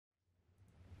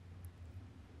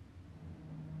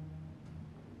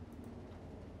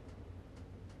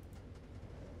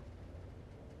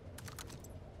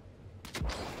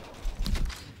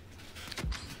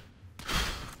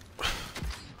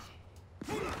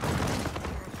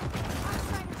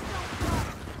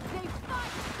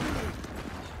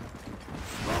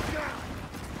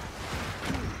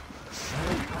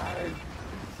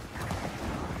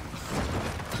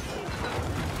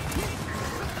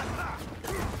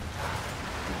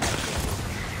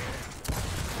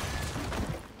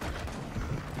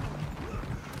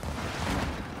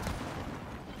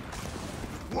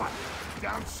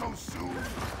down so soon?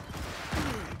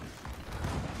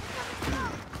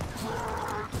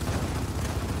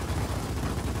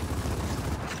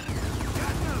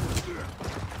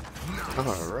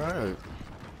 All right.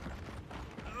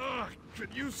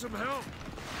 Could use some help.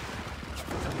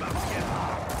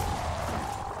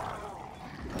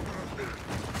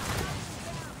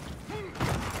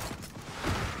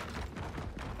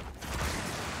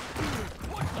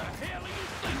 What the hell are you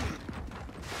thinking?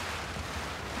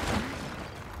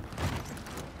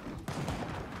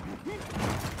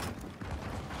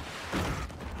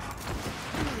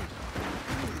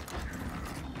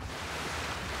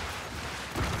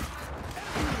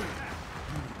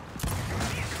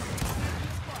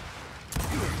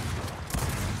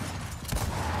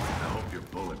 I hope you're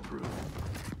bulletproof.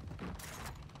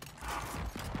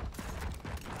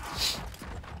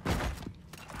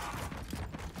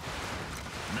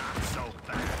 Not so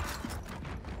fast.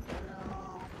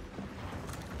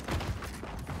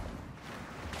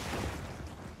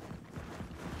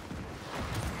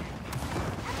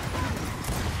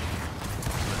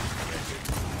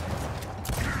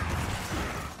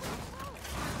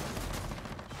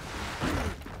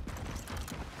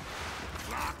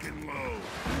 Lock and load.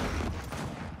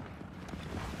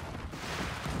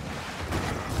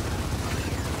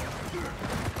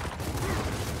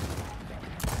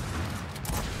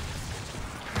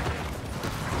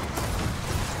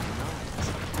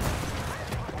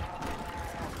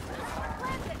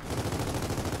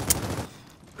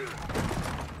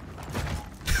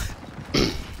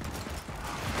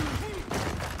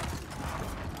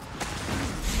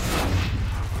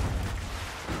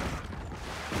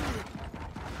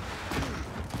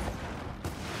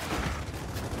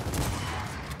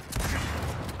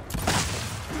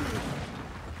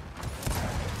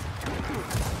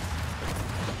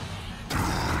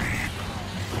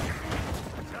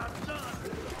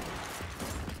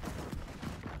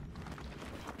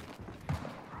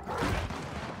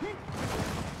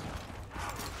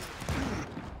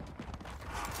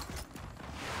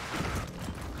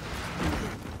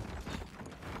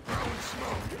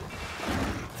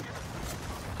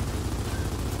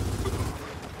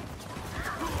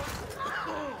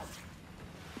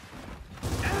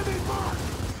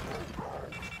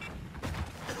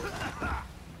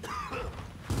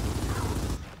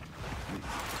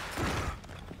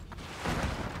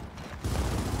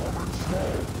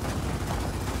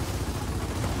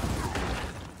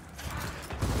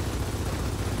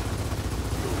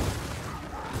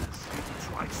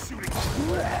 Try shooting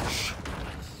trash.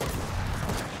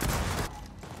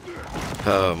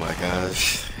 Oh my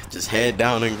gosh. Just head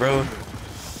downing, bro.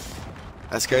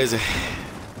 That's crazy.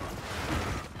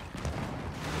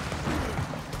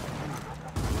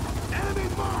 Enemy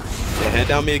mark. Yeah, head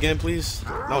down me again, please.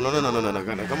 No.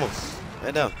 Come on.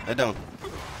 Head down. Head down.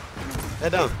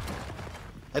 Head down.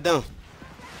 Head down.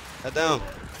 Head down.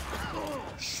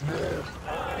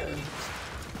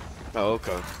 Oh,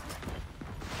 okay.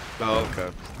 Oh, okay.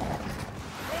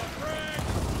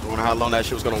 I wonder how long that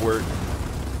shit was gonna work.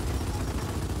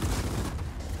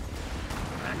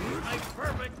 Nice,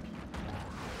 perfect.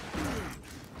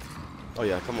 Oh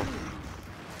yeah, come on.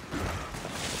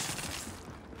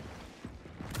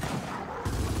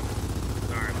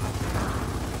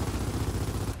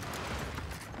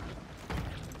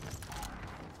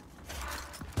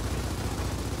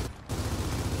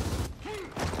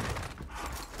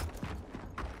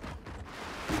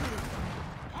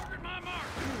 Target my mark.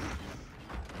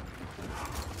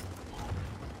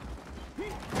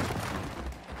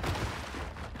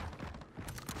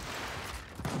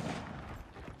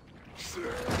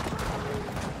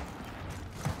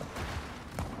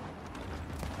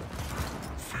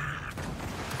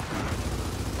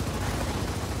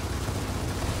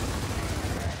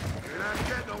 You're not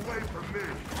getting away from me.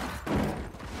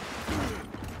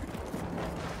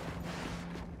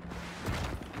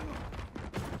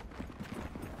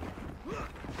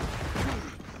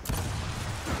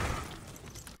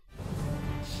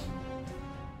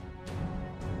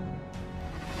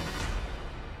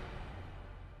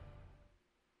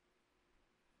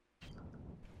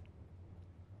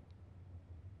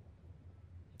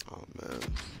 Oh man.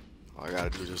 All I gotta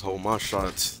do is just hold my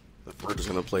shots. The bird is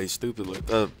gonna play stupid like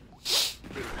that. This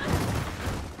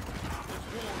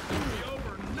war will be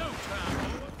over in no time,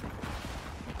 boy.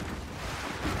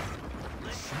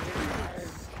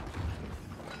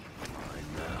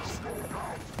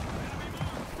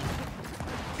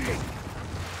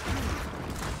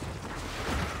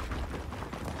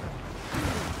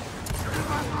 You're in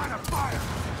my line of fire.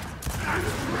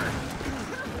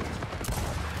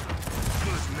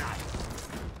 Good night.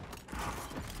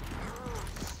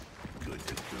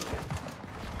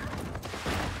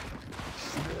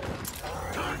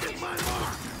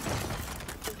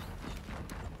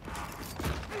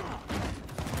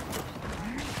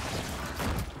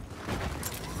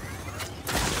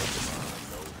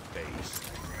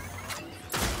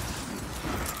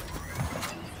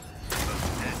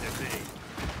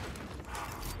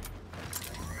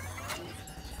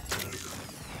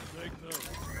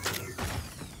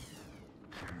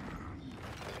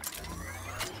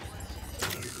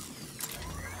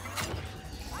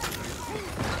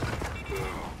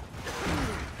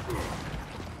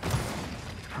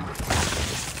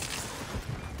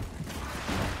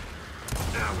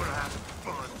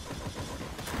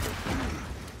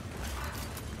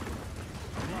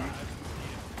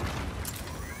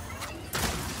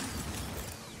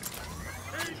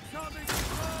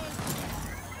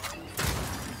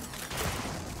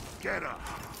 Get up.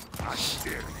 I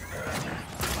dare you.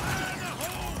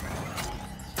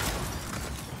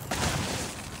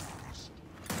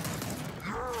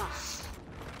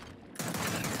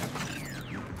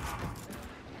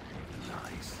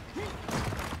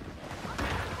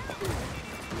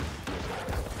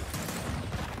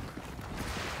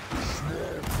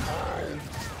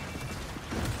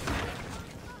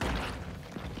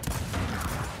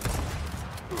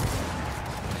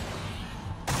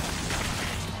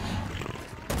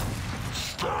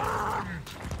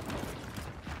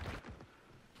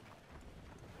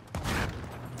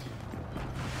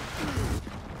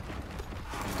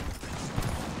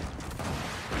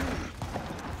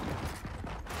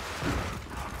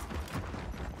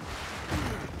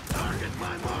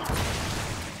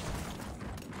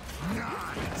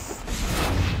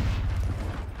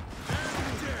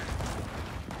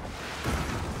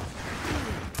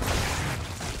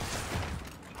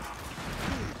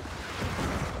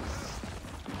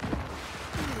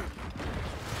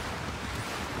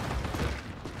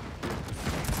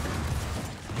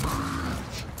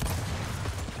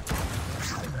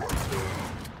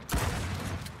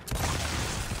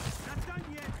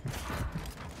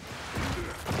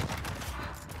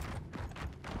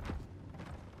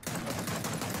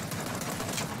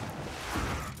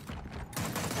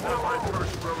 Not my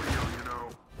first rodeo, you know.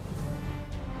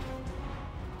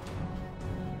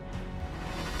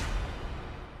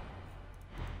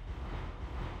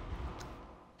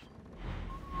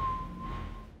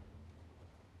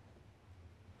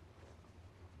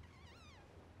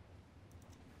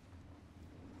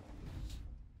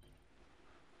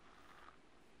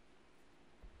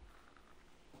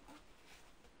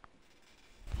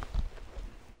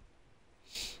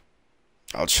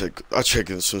 I'll check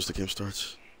it as soon as the game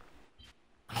starts.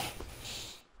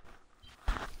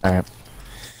 Alright.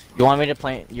 You want me to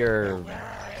plant your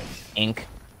ink?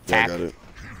 Yeah, I Tack? got it.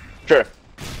 Sure.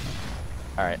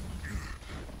 I Alright.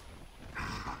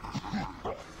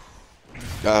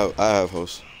 have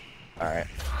host. Alright.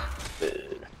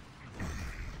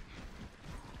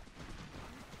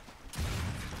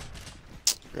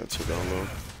 Got two down low.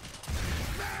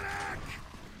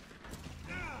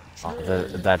 Oh,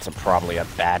 that's probably a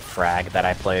bad frag that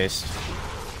I placed.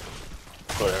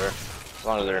 Whatever. As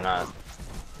long as they're not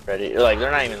ready. Like,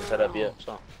 they're not even set up yet,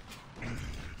 so.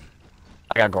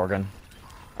 I got Gorgon.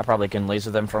 I probably can laser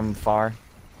them from far.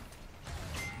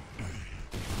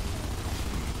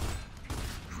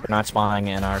 They're not spawning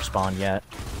in our spawn yet.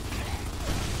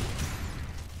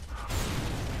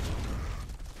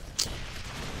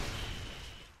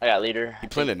 I got leader. He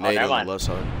planted Oh, nade never on mind. the left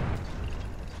side.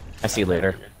 I see you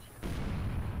later.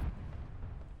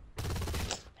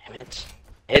 Damn it.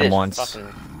 Hit it Once.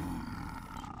 fucking.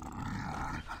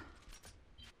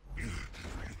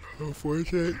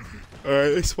 Unfortunate.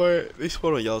 Alright, they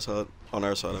spawn on y'all side. On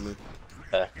our side, I mean.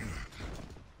 Oh,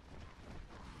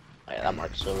 yeah, that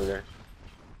mark's over there.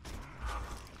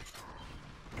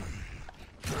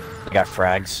 They got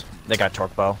frags. They got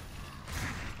torque bow.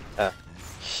 That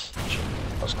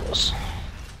was close.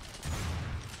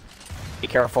 Be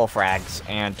careful, frags,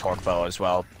 and torque bow as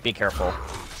well. Be careful.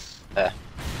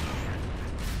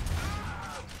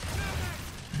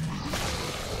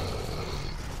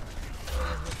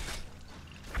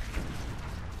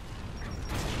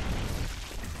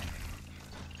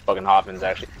 Fucking Hoffman's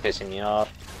actually pissing me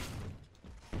off.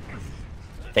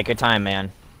 Take your time,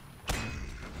 man.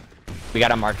 We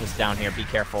gotta mark this down here. Be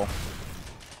careful.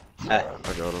 I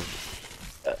got him.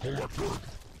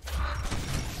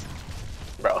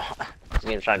 Bro, he's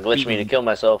gonna try to glitch me to kill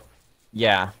myself.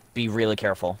 Yeah, be really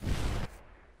careful.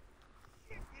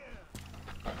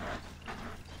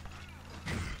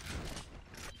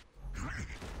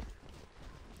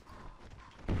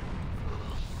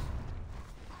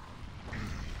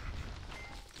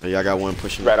 Yeah, I got one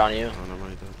pushing. Right on you. Oh, no,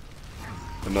 right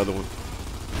there. Another one.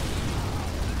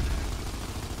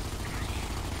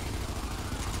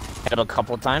 Hit a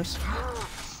couple of times.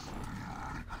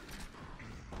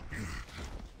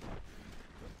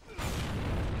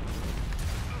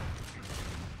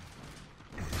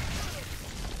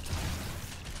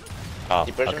 Oh,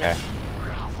 He pushing okay. me?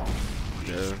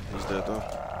 Yeah, he's dead though.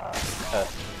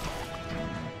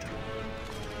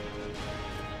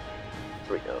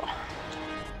 Here we go.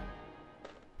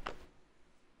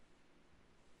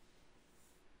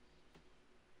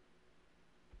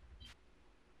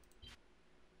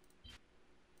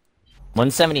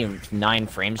 $179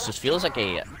 frames just feels like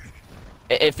a...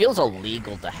 It feels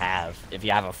illegal to have if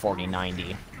you have a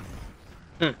 4090.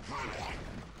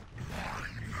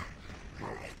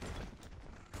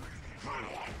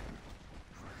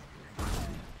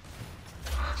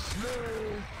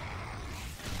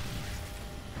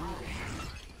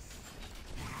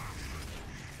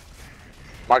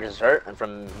 Marcus is hurt and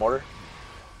from mortar.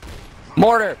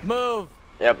 Mortar, move!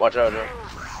 Yep, watch out, Joe.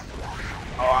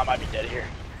 Oh, I might be dead here.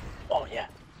 Oh yeah,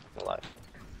 I'm alive.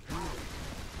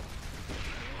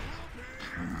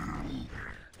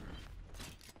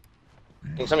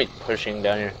 I think somebody's pushing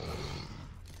down here.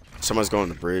 Someone's going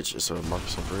to the bridge. It's a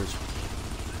Marcus on bridge.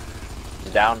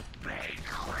 He's down.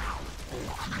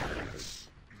 It's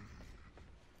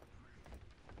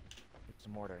a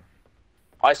mortar.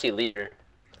 Oh, I see leader.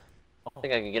 I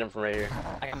think I can get him from right here.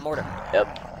 I got mortar.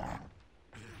 Yep.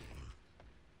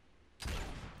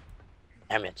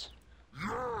 Damn it.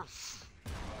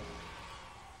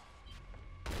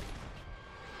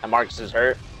 And Marcus is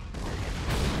hurt.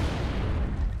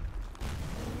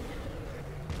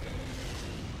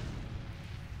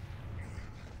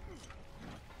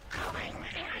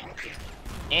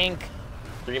 Ink.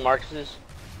 3 Marcuses.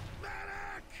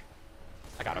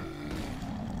 I got him.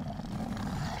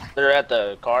 They're at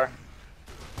the car.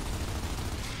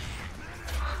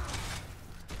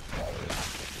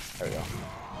 There we go.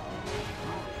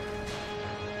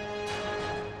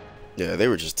 Yeah, they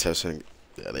were just testing.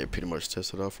 Yeah, they pretty much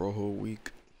tested out for a whole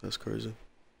week. That's crazy.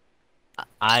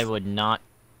 I would not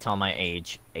tell my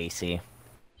age, AC.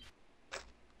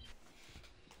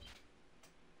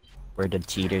 Where the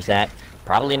cheaters at?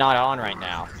 Probably not on right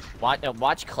now.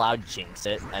 Watch Cloud jinx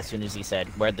it as soon as he said,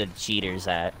 "Where the cheaters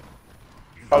at?"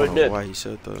 I Probably don't know did. why he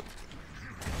said that.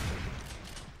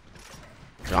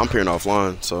 Yeah, I'm peering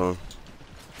offline, so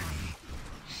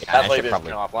Yeah, That's why you've been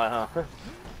offline, huh?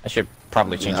 I should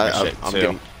probably change my shit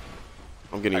too.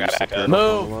 I'm getting I used to gotta peering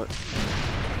move. offline a lot.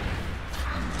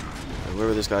 Hey,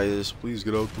 whoever this guy is, please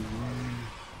get out the way.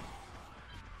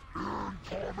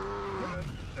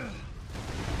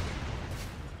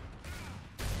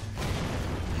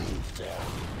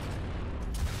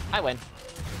 I win.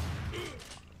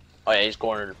 Oh yeah, he's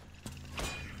cornered.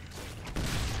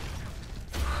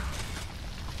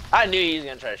 I knew he was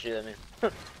gonna try to shoot at me.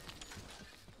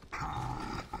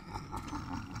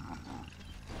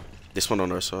 This one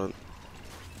on our side.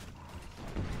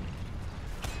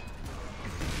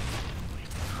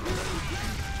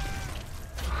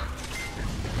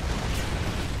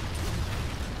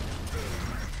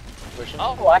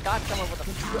 Oh, I got someone with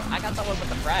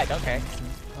the frag. Okay.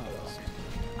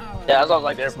 Yeah, that's why I was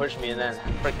like, they're pushing me, and then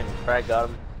freaking frag got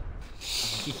him.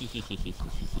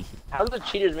 How do the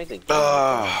cheaters make the game?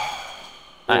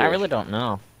 I really don't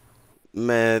know.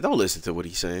 Man, don't listen to what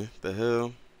he's saying. The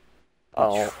hell?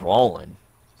 Oh, Trolling.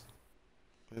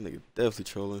 That nigga definitely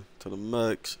trolling to the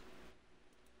max.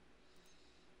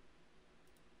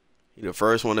 He the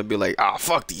first one to be like, ah,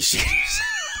 fuck these shit.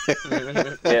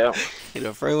 yeah. He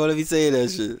the first one to be saying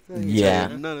that shit. Yeah.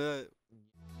 None of that.